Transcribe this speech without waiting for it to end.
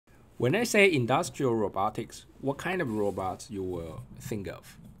When I say industrial robotics, what kind of robots you will think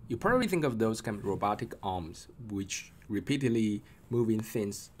of? You probably think of those kind of robotic arms which repeatedly moving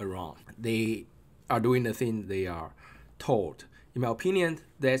things around. They are doing the thing they are told. In my opinion,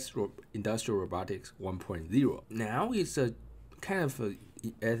 that's industrial robotics 1.0. Now it's a kind of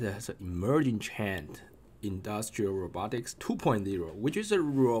as an emerging trend. Industrial robotics 2.0, which is a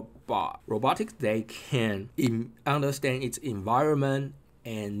robotics that can understand its environment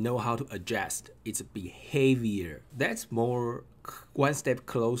and know how to adjust its behavior. That's more one step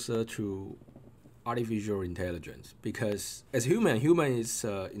closer to artificial intelligence, because as human is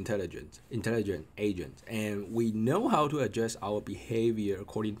intelligent agent, and we know how to adjust our behavior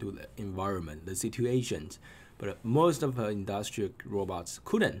according to the environment, the situations. But most of the industrial robots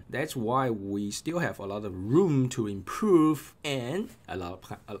couldn't. That's why we still have a lot of room to improve, and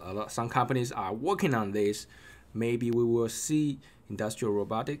some companies are working on this. Maybe we will see industrial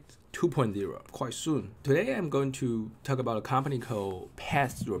robotics 2.0 quite soon. Today I'm going to talk about a company called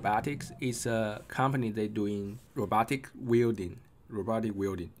Path Robotics. It's a company that's doing robotic welding.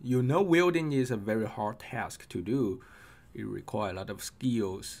 You know, welding is a very hard task to do. It requires a lot of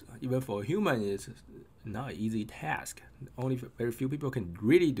skills. Even for a human, it's not an easy task. Only very few people can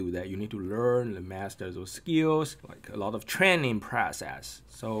really do that. You need to learn and master those skills, like a lot of training process.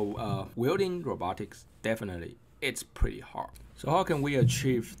 So welding robotics, definitely, it's pretty hard. So how can we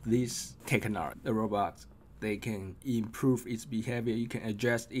achieve this technology? The robots, they can improve its behavior. You can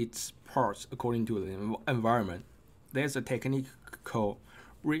adjust its parts according to the environment. There's a technique called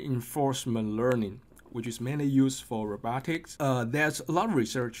reinforcement learning, which is mainly used for robotics. There's a lot of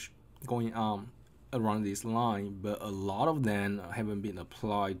research going on around this line, but a lot of them haven't been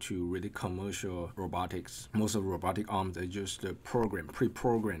applied to really commercial robotics. Most of the robotic arms are just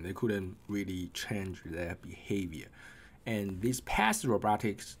pre-programmed. They couldn't really change their behavior. And this past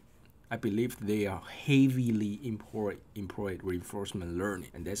robotics, I believe they are heavily employed reinforcement learning,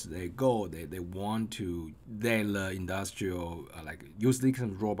 and that's their goal. They want to industrial use these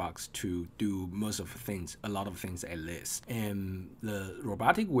robots to do most of the things, a lot of things at least. And the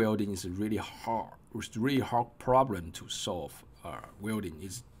robotic welding is really hard. It's really hard problem to solve. Welding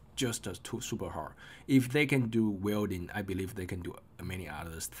is just super hard. If they can do welding, I believe they can do many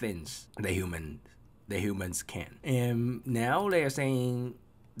other things the humans can. And now they are saying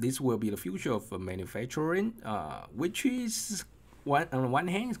this will be the future of manufacturing, which is on one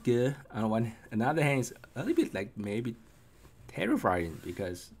hand is good, on another hand is a little bit like maybe terrifying,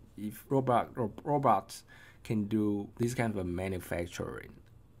 because if robots can do this kind of manufacturing,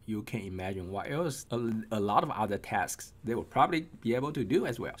 you can imagine what else a lot of other tasks they will probably be able to do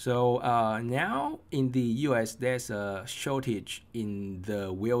as well. So now in the US, there's a shortage in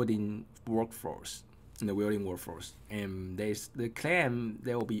the welding workforce. And they claim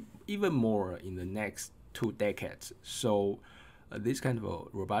there will be even more in the next 2 decades. So this kind of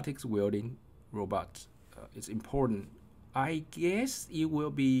robotics welding robots is important. I guess it will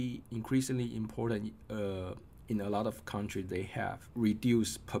be increasingly important in a lot of countries. They have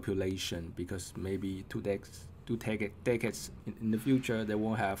reduced population, because maybe 2 decades in the future they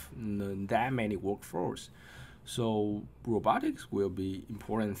won't have that many workforce. So robotics will be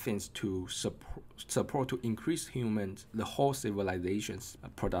important things to support to increase humans, the whole civilization's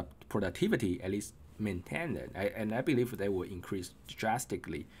productivity, at least maintain it. And I believe they will increase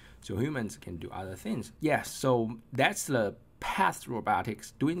drastically, so humans can do other things. Yeah, so that's the Path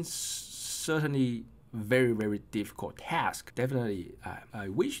Robotics doing certainly very, very difficult task. Definitely, I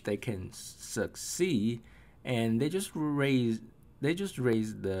wish they can succeed. And they just raised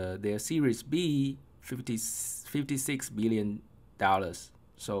their Series B. $56 billion.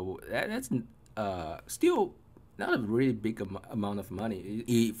 So that's still not a really big amount of money.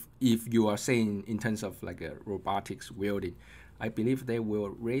 If you are saying in terms of like a robotics welding, I believe they will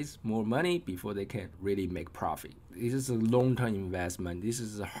raise more money before they can really make profit. This is a long-term investment. This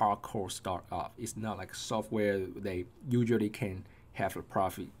is a hardcore startup. It's not like software they usually can have a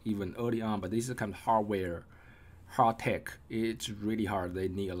profit even early on, but this is kind of hardware. Hard tech, it's really hard. They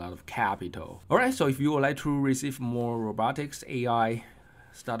need a lot of capital. Alright, so if you would like to receive more robotics, AI,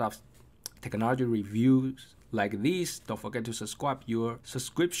 startups, technology reviews like this, don't forget to subscribe. Your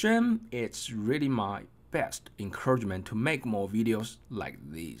subscription, it's really my best encouragement to make more videos like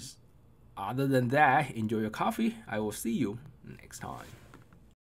these. Other than that, enjoy your coffee. I will see you next time.